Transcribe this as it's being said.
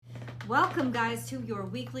Welcome, guys, to your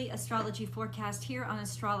weekly astrology forecast here on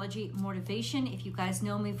Astrology Motivation. If you guys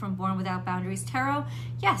know me from Born Without Boundaries Tarot,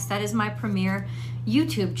 yes, that is my premier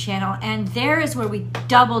YouTube channel, and there is where we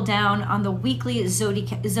double down on the weekly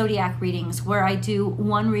zodiac readings, where I do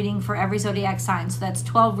one reading for every zodiac sign. So that's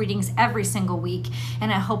 12 readings every single week,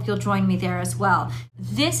 and I hope you'll join me there as well.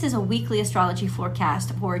 This is a weekly astrology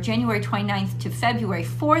forecast for January 29th to February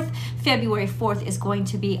 4th. February 4th is going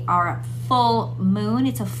to be our full moon.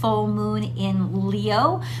 It's a full moon in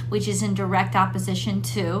Leo, which is in direct opposition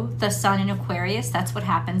to the sun in Aquarius. That's what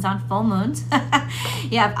happens on full moons.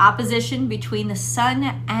 You have opposition between the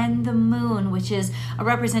sun and the moon, which is a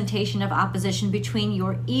representation of opposition between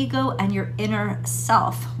your ego and your inner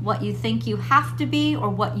self, what you think you have to be or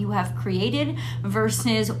what you have created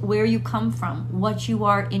versus where you come from, what you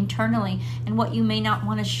are internally, and what you may not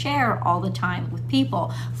want to share all the time with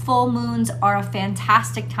people. Full moons are a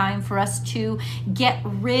fantastic time for us to get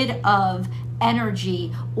rid of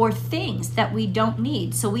energy or things that we don't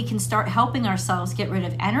need. So we can start helping ourselves get rid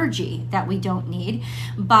of energy that we don't need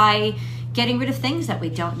by getting rid of things that we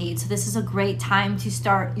don't need. So this is a great time to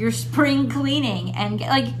start your spring cleaning and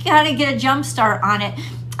kind of get a jump start on it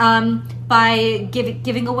by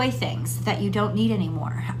giving away things that you don't need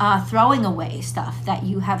anymore, throwing away stuff that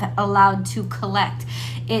you have allowed to collect.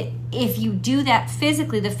 If you do that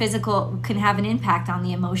physically, the physical can have an impact on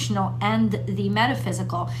the emotional and the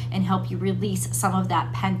metaphysical and help you release some of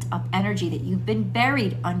that pent up energy that you've been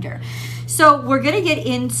buried under. So we're going to get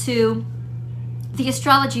into the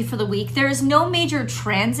astrology for the week. There is no major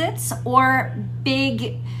transits or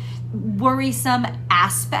big worrisome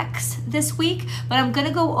aspects this week, but I'm going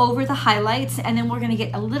to go over the highlights, and then we're going to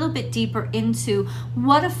get a little bit deeper into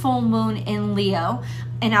what a full moon in Leo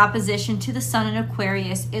in opposition to the sun in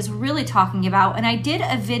Aquarius is really talking about. And I did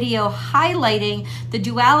a video highlighting the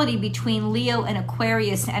duality between Leo and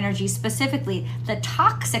Aquarius energy, specifically the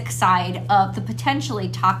toxic side of the potentially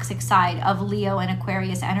toxic side of Leo and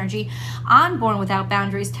Aquarius energy on Born Without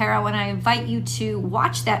Boundaries Tarot. And I invite you to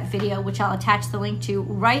watch that video, which I'll attach the link to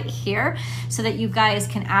right here so that you guys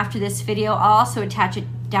can, after this video, I'll also attach it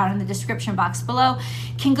down in the description box below,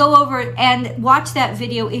 can go over and watch that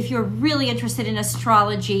video if you're really interested in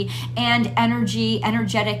astrology and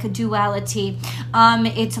energetic duality.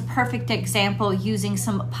 It's a perfect example using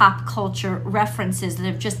some pop culture references that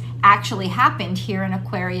have just actually happened here in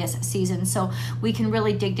Aquarius season, so we can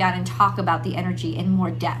really dig down and talk about the energy in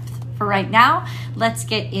more depth. For right now, let's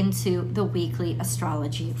get into the weekly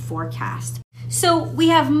astrology forecast. So we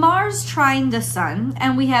have Mars trine the sun,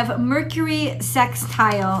 and we have Mercury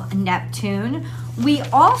sextile Neptune. We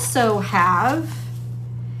also have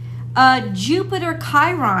Jupiter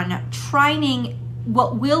Chiron trining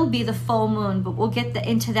what will be the full moon, but we'll get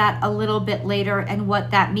into that a little bit later and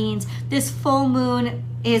what that means. This full moon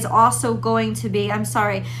is also going to be,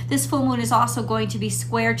 this full moon is also going to be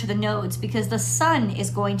square to the nodes, because the sun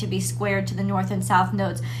is going to be squared to the north and south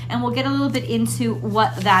nodes, and we'll get a little bit into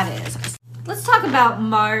what that is. Let's talk about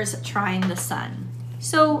Mars trine the sun.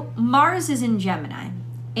 So Mars is in Gemini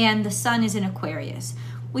and the sun is in Aquarius,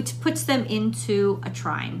 which puts them into a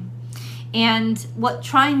trine. And what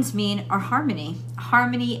trines mean are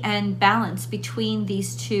harmony and balance between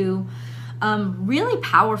these two really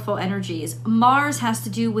powerful energies. Mars has to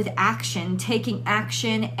do with action, taking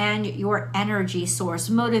action, and your energy source,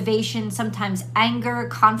 motivation, sometimes anger,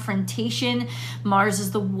 confrontation. Mars is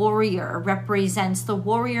the warrior, represents the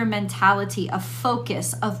warrior mentality of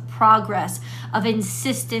focus, of progress, of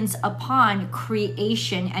insistence upon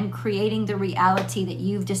creation and creating the reality that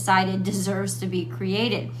you've decided deserves to be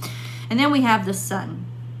created. And then we have the sun,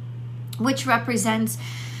 which represents,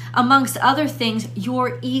 amongst other things,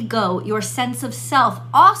 your ego, your sense of self,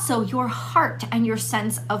 also your heart and your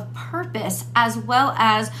sense of purpose, as well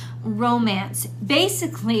as romance.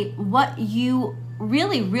 Basically, what you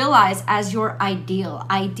really realize as your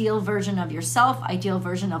ideal version of yourself, ideal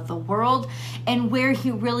version of the world, and where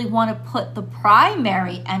you really want to put the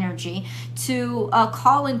primary energy to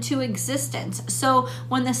call into existence. So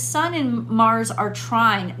when the sun and Mars are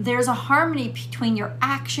trine, there's a harmony between your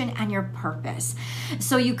action and your purpose.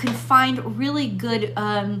 So you can find really good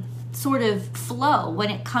sort of flow when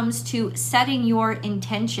it comes to setting your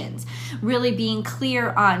intentions, really being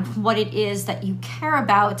clear on what it is that you care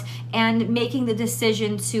about and making the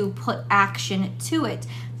decision to put action to it.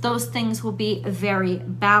 Those things will be very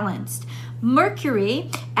balanced. Mercury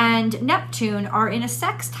and Neptune are in a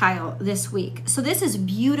sextile this week. So this is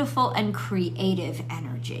beautiful and creative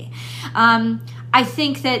energy. I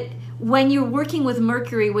think that when you're working with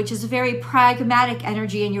Mercury, which is a very pragmatic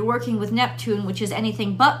energy, and you're working with Neptune, which is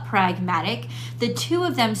anything but pragmatic, the two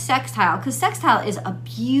of them sextile, because sextile is a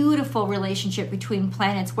beautiful relationship between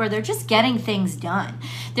planets where they're just getting things done.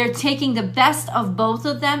 They're taking the best of both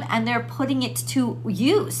of them and they're putting it to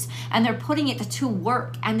use, and they're putting it to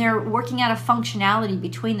work, and they're working out a functionality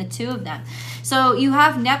between the two of them. So you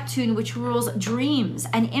have Neptune, which rules dreams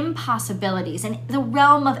and impossibilities, and the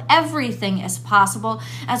realm of everything is possible,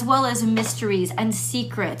 as well as mysteries and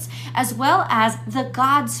secrets, as well as the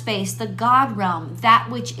God space, the God realm, that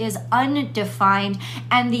which is undefined,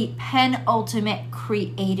 and the penultimate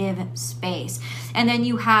creative space. And then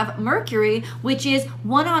you have Mercury, which is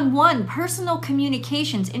one-on-one personal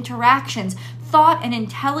communications, interactions, thought and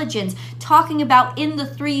intelligence, talking about in the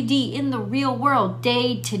 3D, in the real world,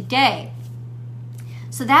 day to day.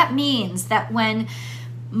 So that means that when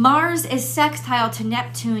Mars is sextile to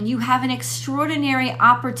Neptune, you have an extraordinary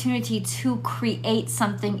opportunity to create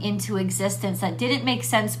something into existence that didn't make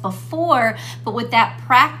sense before, but with that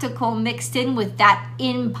practical mixed in with that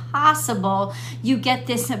impossible, you get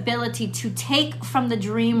this ability to take from the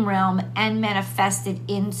dream realm and manifest it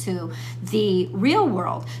into the real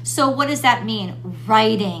world. So what does that mean?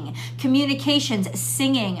 Writing, communications,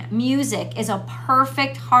 singing, music is a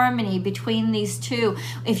perfect harmony between these two.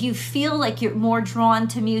 If you feel like you're more drawn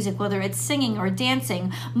to music, whether it's singing or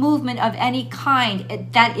dancing, movement of any kind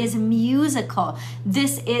that is musical,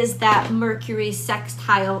 this is that Mercury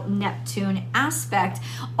sextile Neptune aspect.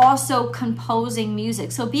 Also composing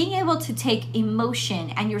music, so being able to take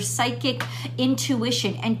emotion and your psychic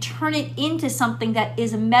intuition and turn it into something that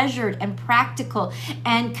is measured and practical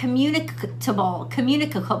and communicatable.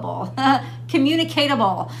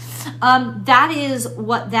 That is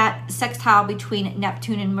what that sextile between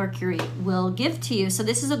Neptune and Mercury will give to you. So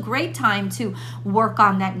this is a great time to work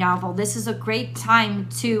on that novel. This is a great time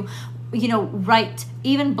to, write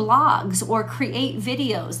even blogs or create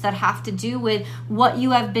videos that have to do with what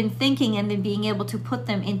you have been thinking, and then being able to put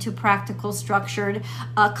them into practical, structured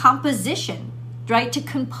composition. Right? To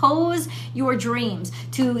compose your dreams,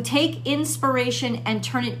 to take inspiration and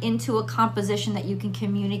turn it into a composition that you can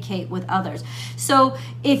communicate with others. So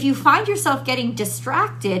if you find yourself getting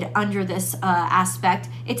distracted under this aspect,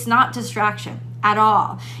 it's not distraction at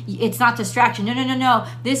all. It's not distraction. No.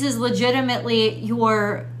 This is legitimately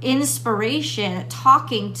your inspiration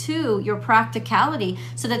talking to your practicality,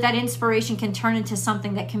 so that that inspiration can turn into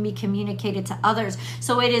something that can be communicated to others.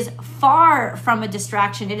 So it is far from a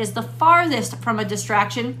distraction. It is the farthest from a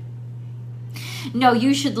distraction. No,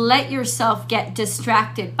 you should let yourself get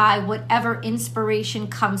distracted by whatever inspiration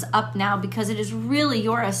comes up now, because it is really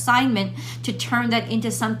your assignment to turn that into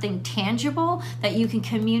something tangible that you can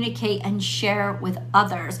communicate and share with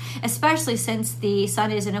others, especially since the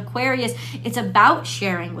sun is in Aquarius. It's about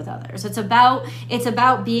sharing with others. It's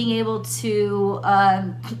about being able to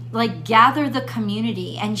gather the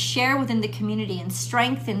community and share within the community and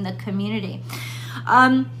strengthen the community.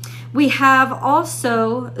 We have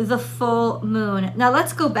also the full moon. Now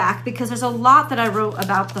let's go back, because there's a lot that I wrote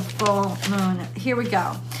about the full moon. Here we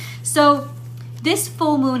go. So this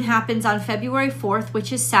full moon happens on February 4th,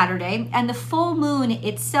 which is Saturday, and the full moon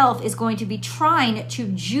itself is going to be trine to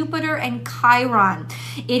Jupiter and Chiron.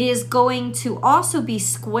 It is going to also be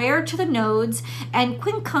square to the nodes and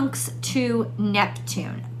quincunx to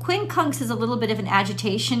Neptune. Quincunx is a little bit of an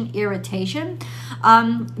agitation, irritation,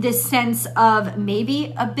 this sense of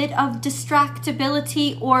maybe a bit of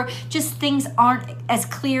distractibility, or just things aren't as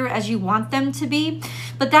clear as you want them to be.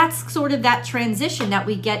 But that's sort of that transition that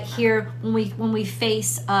we get here when we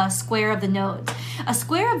face a square of the nodes. A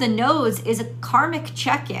square of the nodes is a karmic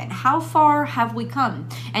check-in. How far have we come?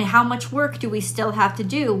 And how much work do we still have to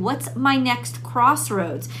do? What's my next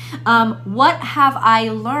crossroads? What have I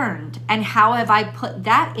learned? And how have I put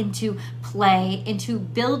that into play, into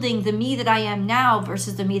building the me that I am now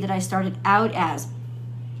versus the me that I started out as?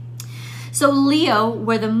 So Leo,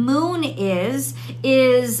 where the moon is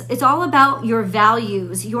it's all about your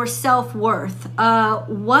values, your self-worth.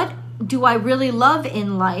 What do I really love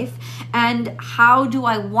in life, and how do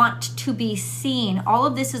I want to be seen? All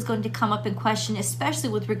of this is going to come up in question, especially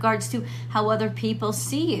with regards to how other people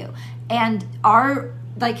see you. And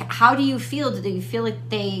how do you feel? Do you feel like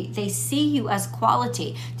they see you as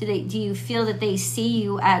quality? Do you feel that they see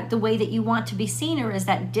you at the way that you want to be seen, or is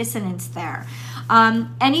that dissonance there?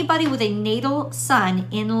 Anybody with a natal sun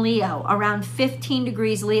in Leo, around 15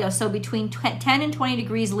 degrees Leo, so between 10 and 20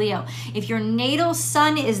 degrees Leo, if your natal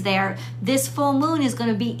sun is there, this full moon is going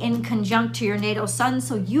to be in conjunct to your natal sun,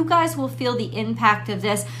 so you guys will feel the impact of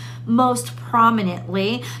this most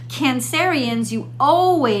prominently. Cancerians, you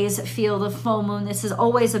always feel the full moon. This is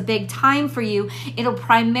always a big time for you. It'll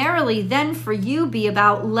primarily then for you be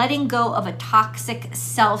about letting go of a toxic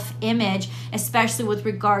self-image, especially with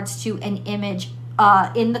regards to an image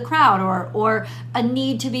in the crowd, or a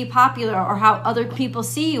need to be popular, or how other people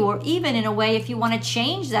see you, or even in a way if you want to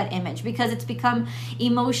change that image because it's become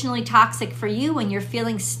emotionally toxic for you and you're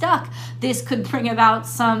feeling stuck. This could bring about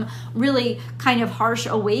some really kind of harsh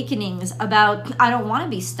awakenings about, I don't want to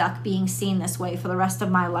be stuck being seen this way for the rest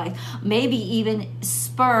of my life. Maybe even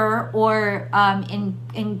spur or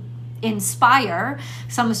inspire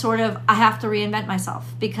some sort of, I have to reinvent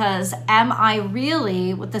myself, because am I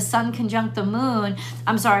really, with the sun conjunct the moon,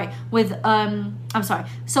 so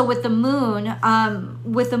with the moon,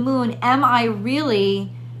 am I really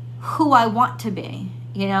who I want to be?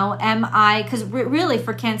 You know, am I, because really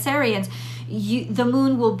for Cancerians, the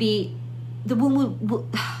moon will be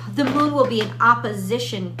in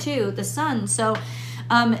opposition to the sun. So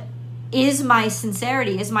is my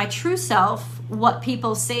sincerity, is my true self what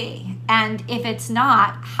people see? And if it's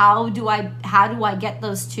not, how do I get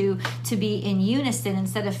those two to be in unison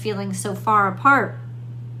instead of feeling so far apart?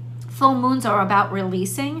 Full moons are about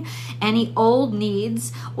releasing any old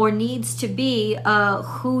needs or needs to be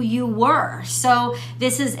who you were. So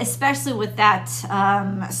this is, especially with that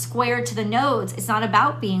square to the nodes, it's not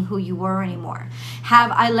about being who you were anymore.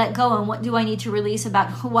 Have I let go, and what do I need to release about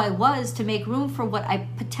who I was to make room for what I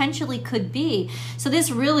potentially could be? So this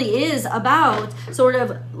really is about sort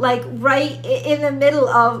of like right in the middle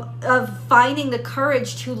of finding the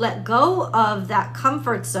courage to let go of that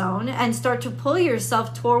comfort zone and start to pull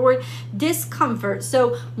yourself toward discomfort.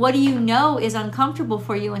 So what do you know is uncomfortable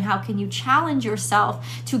for you, and how can you challenge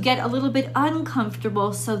yourself to get a little bit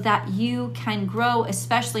uncomfortable so that you can grow,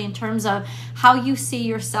 especially in terms of how you see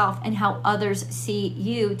yourself and how others see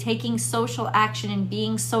you. Taking social action and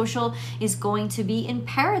being social is going to be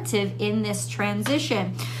imperative in this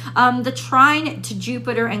transition. The trine to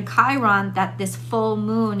Jupiter and Chiron that this full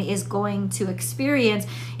moon is going to experience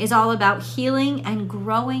is all about healing and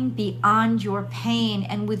growing beyond your pain.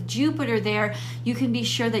 And with Jupiter there, you can be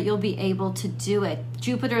sure that you'll be able to do it.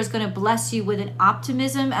 Jupiter is going to bless you with an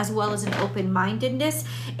optimism as well as an open-mindedness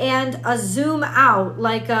and a zoom out,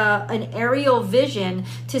 like an aerial vision,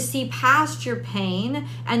 to see past your pain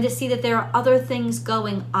and to see that there are other things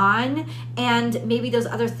going on, and maybe those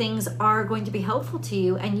other things are going to be helpful to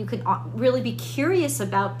you and you can really be curious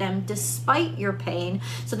about them despite your pain.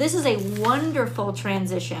 So this is a wonderful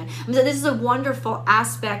transition. So this is a wonderful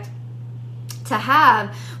aspect to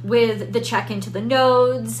have with the check into the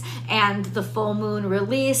nodes and the full moon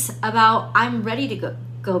release about, I'm ready to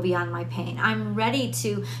go beyond my pain. I'm ready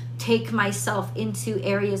to take myself into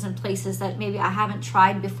areas and places that maybe I haven't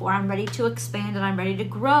tried before. I'm ready to expand and I'm ready to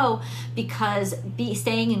grow, because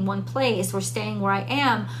staying in one place or staying where I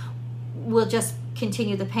am will just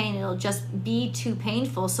continue the pain. It'll just be too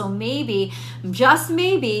painful. So maybe, just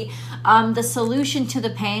maybe, the solution to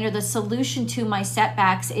the pain or the solution to my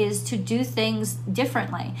setbacks is to do things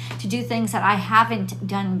differently, to do things that I haven't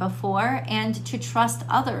done before, and to trust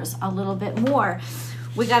others a little bit more.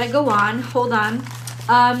 We got to go on. Hold on.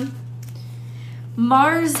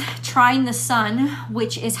 Mars trine the sun,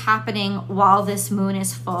 which is happening while this moon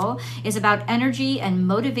is full, is about energy and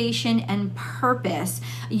motivation and purpose.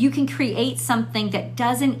 You can create something that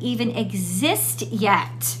doesn't even exist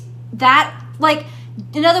yet. That, like,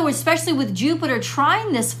 in other words, especially with Jupiter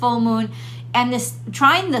trine this full moon and this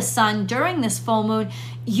trine the sun during this full moon,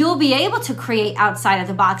 you'll be able to create outside of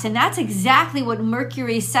the box. And that's exactly what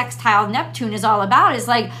Mercury sextile Neptune is all about. Is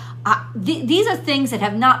like, these are things that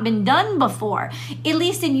have not been done before, at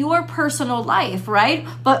least in your personal life, right?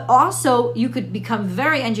 But also you could become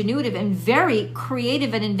very ingenuitive and very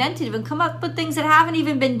creative and inventive and come up with things that haven't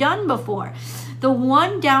even been done before. The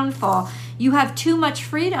one downfall, you have too much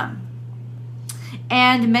freedom.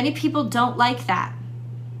 And many people don't like that.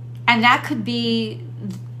 And that could be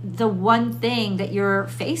the one thing that you're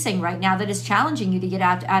facing right now that is challenging you to get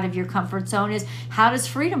out of your comfort zone is, how does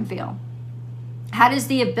freedom feel? How does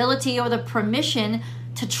the ability or the permission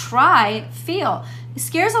to try feel? It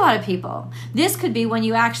scares a lot of people. This could be when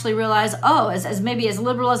you actually realize, oh, as maybe as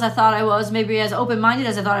liberal as I thought I was, maybe as open-minded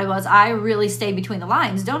as I thought I was, I really stay between the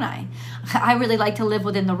lines, don't I? I really like to live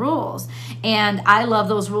within the rules. And I love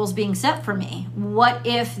those rules being set for me. What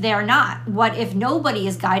if they're not? What if nobody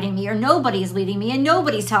is guiding me or nobody is leading me and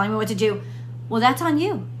nobody's telling me what to do? Well, that's on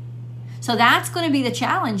you. So that's going to be the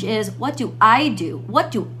challenge, is what do I do?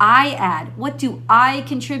 What do I add? What do I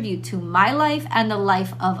contribute to my life and the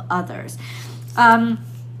life of others?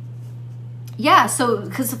 Yeah, so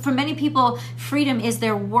because for many people, freedom is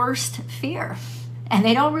their worst fear. And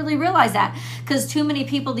they don't really realize that, because too many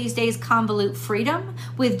people these days convolute freedom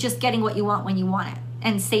with just getting what you want when you want it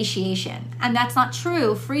and satiation. And that's not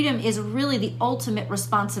true. Freedom is really the ultimate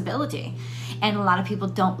responsibility. And a lot of people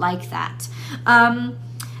don't like that.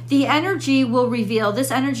 The energy will reveal,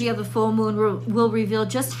 this energy of the full moon will reveal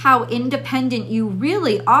just how independent you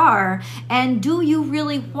really are, and do you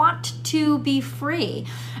really want to be free?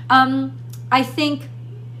 I think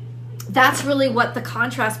that's really what the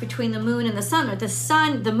contrast between the moon and the sun.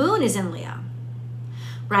 The moon is in Leo,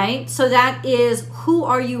 right? So that is, who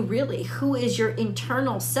are you really? Who is your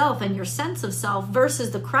internal self and your sense of self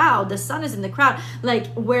versus the crowd? The sun is in the crowd. Like,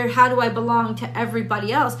 how do I belong to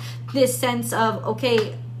everybody else? This sense of,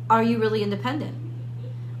 okay, are you really independent?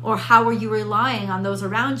 Or how are you relying on those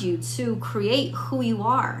around you to create who you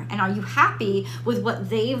are? And are you happy with what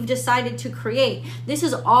they've decided to create? This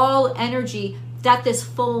is all energy that this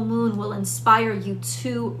full moon will inspire you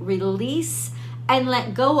to release and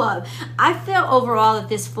let go of. I feel overall that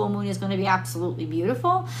this full moon is going to be absolutely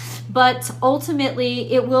beautiful, but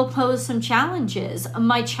ultimately it will pose some challenges.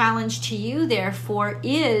 My challenge to you, therefore,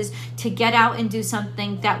 is to get out and do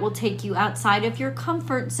something that will take you outside of your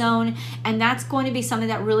comfort zone, and that's going to be something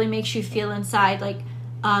that really makes you feel inside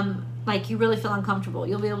like you really feel uncomfortable.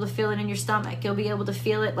 You'll be able to feel it in your stomach. You'll be able to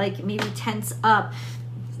feel it like maybe tense up.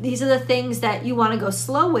 These are the things that you want to go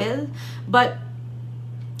slow with, but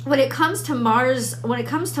when it comes to Mars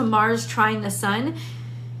trying the sun,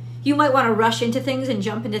 you might want to rush into things and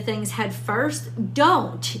jump into things head first.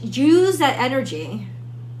 Don't. Use that energy.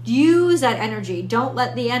 Use that energy. Don't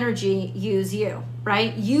let the energy use you,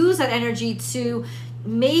 right? Use that energy to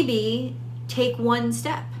maybe take one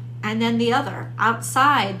step and then the other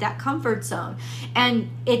outside that comfort zone.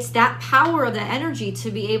 And it's that power of that energy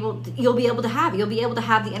you'll be able to have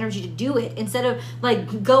the energy to do it instead of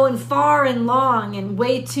like going far and long and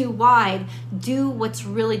way too wide. Do what's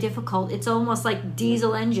really difficult. It's almost like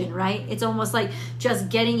diesel engine, right? It's almost like just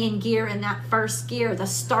getting in gear in that first gear. The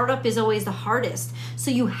startup is always the hardest.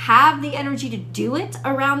 So you have the energy to do it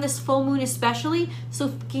around this full moon especially. So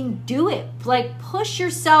fucking do it. Like, push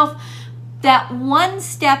yourself that one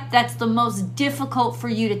step that's the most difficult for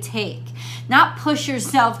you to take. Not push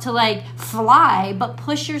yourself to like fly, but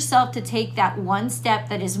push yourself to take that one step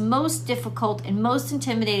that is most difficult and most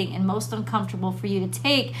intimidating and most uncomfortable for you to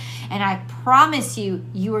take. And I promise you,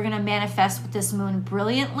 you are going to manifest with this moon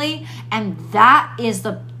brilliantly. And that is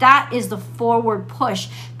the forward push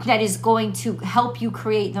that is going to help you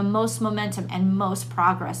create the most momentum and most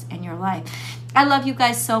progress in your life. I love you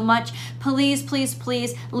guys so much. Please, please,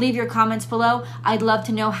 please leave your comments below. I'd love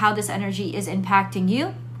to know how this energy is impacting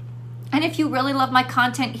you. And if you really love my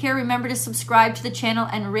content here, remember to subscribe to the channel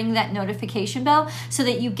and ring that notification bell so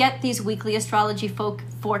that you get these weekly astrology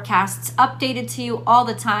forecasts updated to you all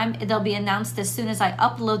the time. They'll be announced as soon as I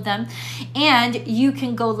upload them. And you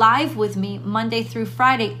can go live with me Monday through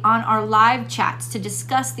Friday on our live chats to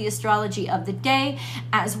discuss the astrology of the day,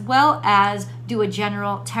 as well as do a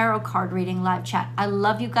general tarot card reading live chat. I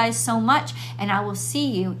love you guys so much, and I will see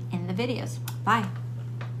you in the videos. Bye.